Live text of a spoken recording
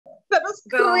was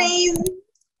crazy.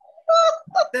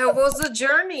 There was a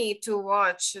journey to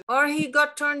watch, or he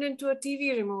got turned into a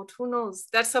TV remote. Who knows?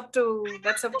 That's up to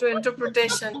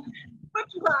interpretation. But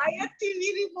why a TV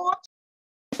remote?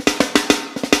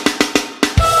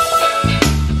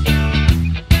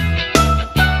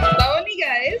 Howdy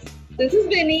guys, this is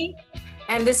Beni.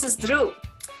 And this is Dhru.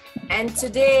 And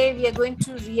today we are going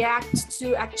to react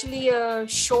to actually a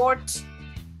short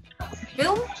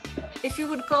film, if you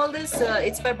would call this.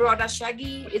 It's by Broda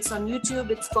Shaggi. It's on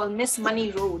YouTube. It's called Miss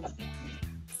Money Road.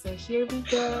 So here we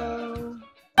go.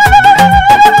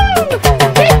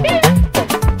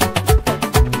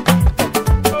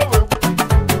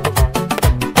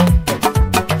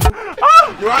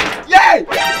 Yay!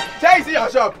 Say see your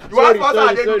shop. You want sponsor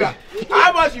Adeduga?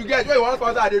 How much you get when you want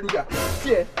sponsor Adeduga?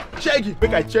 Yeah. Check it.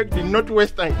 Make I check the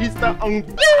northwest and eastern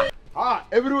angle.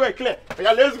 Everywhere clear.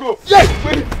 Yeah, let's go. Yay!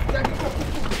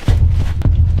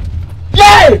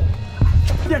 Yay!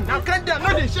 Now can't down.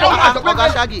 No, they show. Broda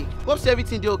Shaggi. Hope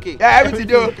everything dey okay. Yeah, everything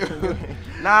dey okay.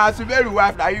 Nah, Suberu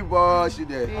wife, now you boss you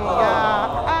there.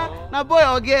 Yeah. Now boy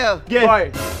or girl?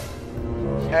 Boy.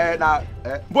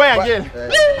 Boy and girl.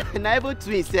 Na even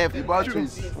twins sef. The boss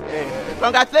twins.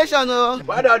 Congratulations oh.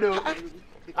 Well done though.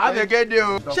 Have a good day.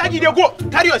 Shaggi, they go.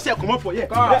 Carry yourself. Come up for here.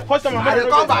 Customer. I dey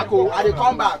come back. I dey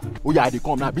come back. Oh yeah, I dey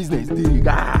come now. Business dey,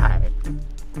 guy.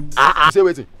 Say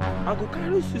waiting. I go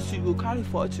carry 60, you go carry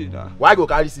 40 now. Why go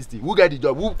carry 60? Who get the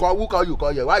job? Who call you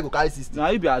call here? Why go carry 60? Now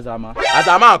you be Azama.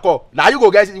 Azama call. Now you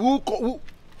go get it. Who?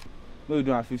 No, you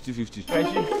don't have 50-50.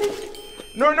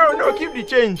 No. Keep the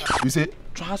change. You say?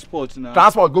 Transport now.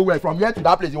 Transport go where? From here to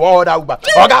that place. You want order Uber.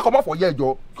 Oga, come up for here,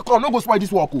 Joe. Come, no go spoil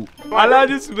this work.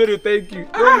 Alhaji Suberu, thank you.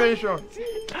 Don't mention.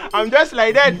 I'm just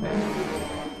like that.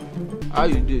 How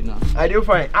you doing now? I do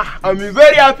fine. I'm in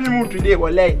very happy mood today.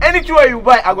 Well, like anything you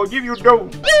buy, I go give you dough.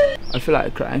 I feel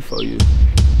like crying for you.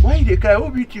 Why they cry? Who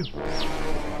beat you?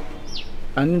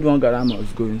 I need one Ghana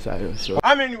must go inside your shop.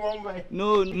 How many you want buy?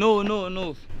 No.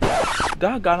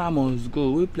 That Ghana must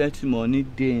go. We plenty money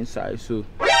there inside, so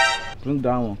bring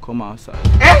that one, come outside.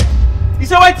 You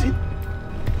say what?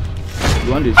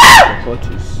 You want this for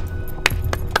Cultist?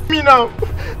 Me now.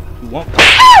 You want?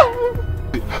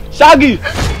 Shaggi!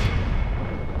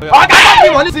 Okay,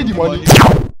 money, see the money.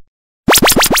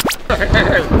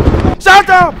 Shut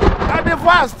up! I dey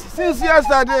fast since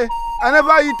yesterday. I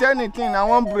never eat anything. I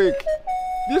want break.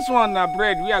 This one na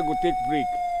bread. We are go take break.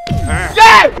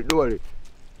 Yeah! Don't worry.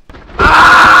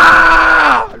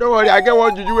 Don't worry. I get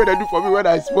one juju wey they do for me when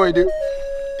I spoil it.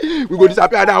 We go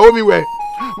disappear now. Hold me well.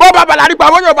 Baba balari pa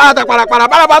won yo ba ta para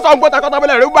ba so npo ta kota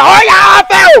bele re gba. Oh yeah,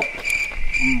 fail.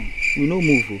 We no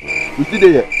move. We still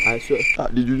there. I swear.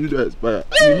 The juju dey expire.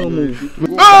 We no move.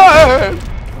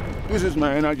 This is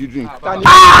my energy drink.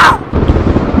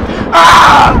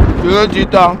 Ṣé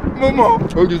jita? Momo.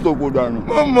 O ji so ko danu.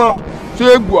 Momo.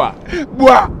 Ṣé gboa?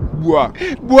 Boa.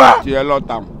 Ṣé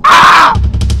lotam.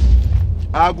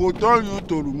 I go turn you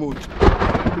to remote.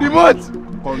 Remote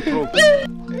Control.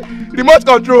 Remote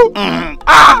control.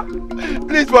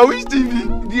 Please, for which TV?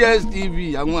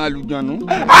 DSTV. Àwọn àlùjànnú.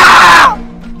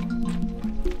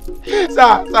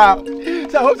 Sir,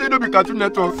 I hope they don't be Cartoon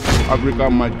Network.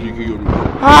 African Magic Yoruba.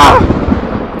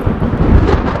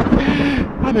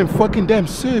 I'm in fucking damn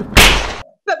safe.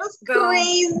 That was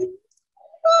crazy.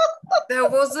 There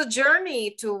was a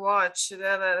journey to watch.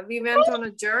 We went on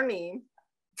a journey.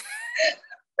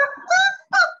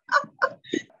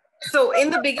 So in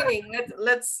the beginning,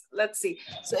 let's see.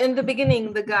 So in the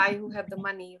beginning, the guy who had the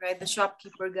money, right, the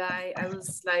shopkeeper guy, I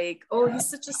was like, oh, he's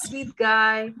such a sweet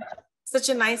guy, such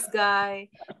a nice guy,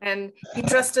 and he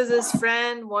trusted his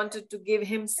friend, wanted to give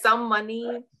him some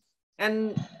money,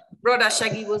 and Broda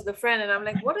Shaggi was the friend, and I'm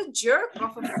like, what a jerk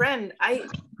of a friend.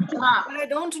 What I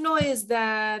don't know is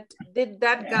that, did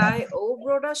that guy owe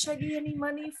Broda Shaggi any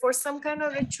money for some kind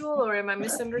of ritual, or am I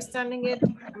misunderstanding it?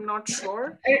 I'm not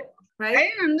sure. Right? I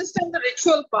didn't understand the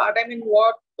ritual part. I mean,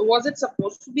 what was it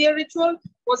supposed to be a ritual?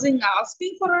 Was he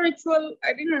asking for a ritual?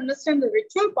 I didn't understand the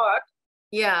ritual part.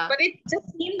 Yeah. But it just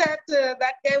seemed that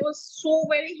that guy was so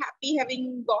very happy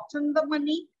having gotten the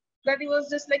money that he was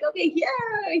just like, okay,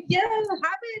 have it.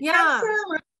 Yeah.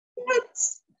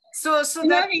 So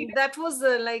Right. that was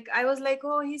like, I was like,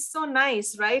 oh, he's so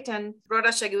nice, right? And Broda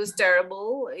Shaggi was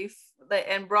terrible.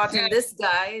 And brought in this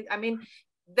guy. I mean,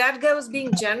 that guy was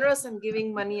being generous and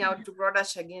giving money out to Broda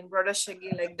Shaggi, and Broda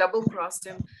Shaggi like double crossed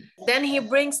him. Then he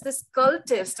brings this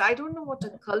cultist. I don't know what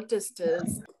a cultist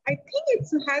is. I think it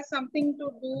has something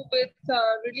to do with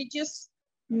religious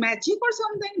magic or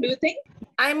something. Do you think?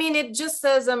 I mean, it just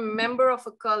says a member of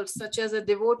a cult, such as a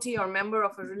devotee or member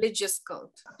of a religious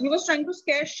cult. He was trying to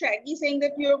scare Shaggy, saying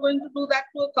that you're going to do that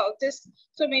to a cultist.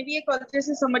 So maybe a cultist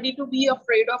is somebody to be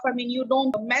afraid of. I mean, you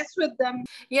don't mess with them.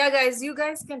 Yeah, guys, you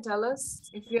guys can tell us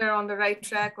if we are on the right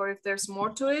track or if there's more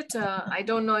to it. I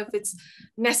don't know if it's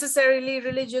necessarily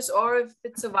religious or if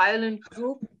it's a violent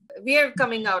group. We are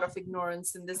coming out of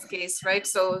ignorance in this case, right?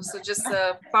 So just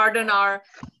pardon our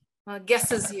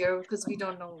guesses here because we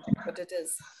don't know what it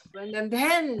is. And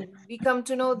then we come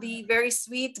to know the very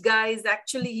sweet guy is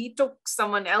actually, he took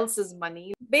someone else's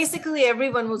money. Basically,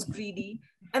 everyone was greedy.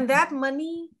 And that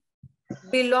money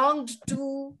belonged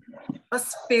to a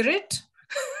spirit.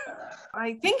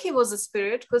 I think he was a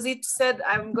spirit because he said,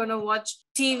 I'm going to watch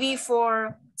TV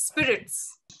for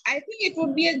spirits. I think it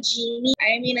would be a genie.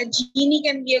 I mean, a genie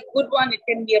can be a good one. It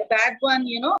can be a bad one,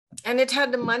 you know. And it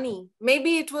had the money.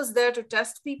 Maybe it was there to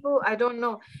test people. I don't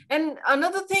know. And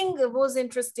another thing was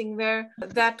interesting where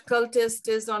that cultist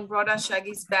is on Broda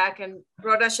Shaggi's back and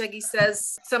Broda Shaggi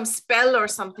says some spell or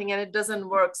something and it doesn't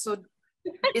work. So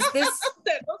is this...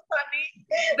 That was funny.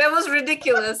 That was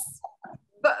ridiculous.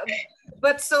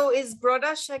 But so is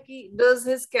Broda Shaggi, does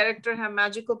his character have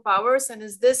magical powers? And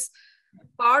is this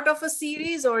part of a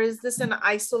series or is this an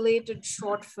isolated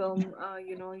short film?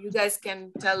 You know, you guys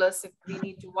can tell us if we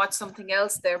need to watch something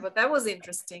else there, but that was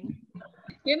interesting.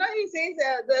 You know, he says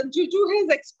the juju has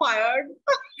expired.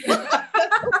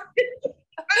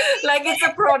 Like it's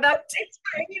a product.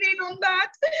 Expiry date on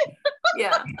that.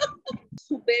 Yeah.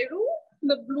 Suberu,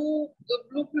 the blue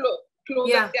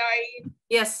clothes guy.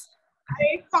 Yes.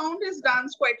 I found his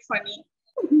dance quite funny.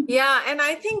 Yeah, and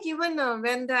I think even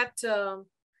when that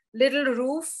little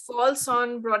roof falls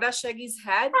on Broda Shaggi's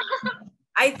head,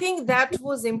 I think that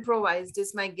was improvised,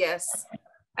 is my guess.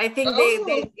 I think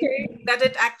that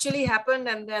it actually happened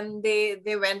and then they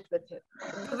went with it.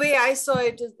 The way I saw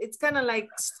it, it's kind of like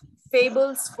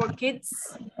fables for kids,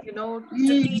 you know,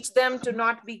 to teach them to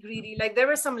not be greedy. Like there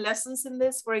were some lessons in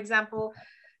this, for example,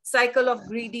 cycle of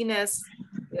greediness.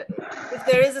 If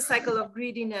there is a cycle of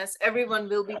greediness, everyone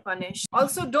will be punished.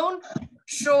 Also, don't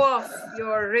show off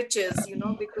your riches, you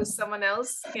know, because someone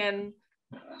else can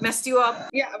mess you up.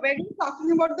 Yeah, when you're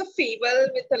talking about the fable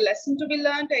with the lesson to be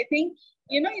learned, I think,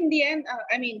 you know, in the end,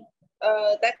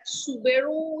 that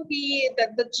Suberu,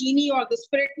 the genie or the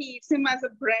spirit, he eats him as a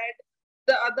bread.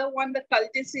 The other one, the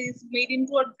cultist, is made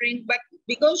into a drink. But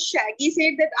because Shaggy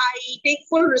said that I take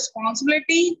full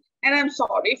responsibility and I'm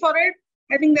sorry for it,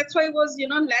 I think that's why it was, you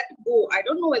know, let go. I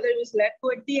don't know whether it was let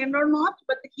go at the end or not,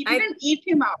 but he didn't eat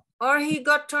him out. Or he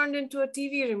got turned into a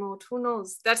TV remote. Who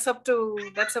knows? That's up to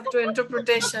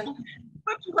interpretation.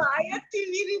 But why a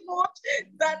TV remote?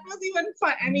 That was even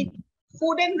fun. I mean,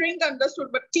 food and drink understood,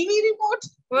 but TV remote?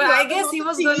 Well, I guess he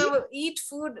was going to eat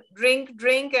food,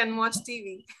 drink, and watch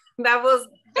TV. That was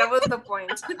the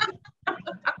point.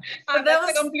 That's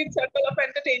a complete circle of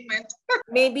entertainment.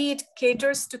 Maybe it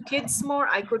caters to kids more.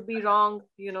 I could be wrong,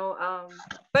 you know.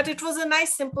 But it was a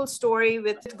nice, simple story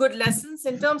with good lessons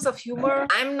in terms of humor.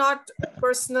 I'm not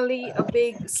personally a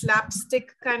big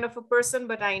slapstick kind of a person,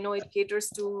 but I know it caters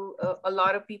to a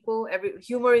lot of people.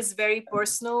 Humor is very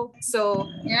personal. So,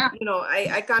 yeah, you know,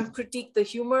 I can't critique the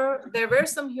humor. There were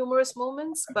some humorous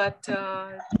moments, but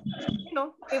you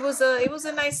know, it was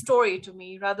a nice story to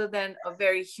me rather than a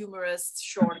very humorous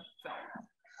short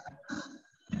film.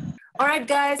 All right,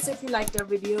 guys, so if you liked our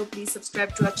video, please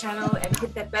subscribe to our channel and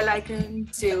hit that bell icon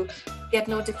to get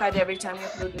notified every time we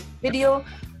upload a video.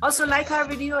 Also, like our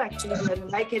video, actually go ahead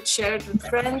and like it, share it with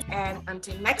friends, and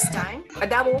until next time,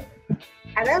 adabo.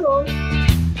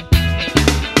 Adabo.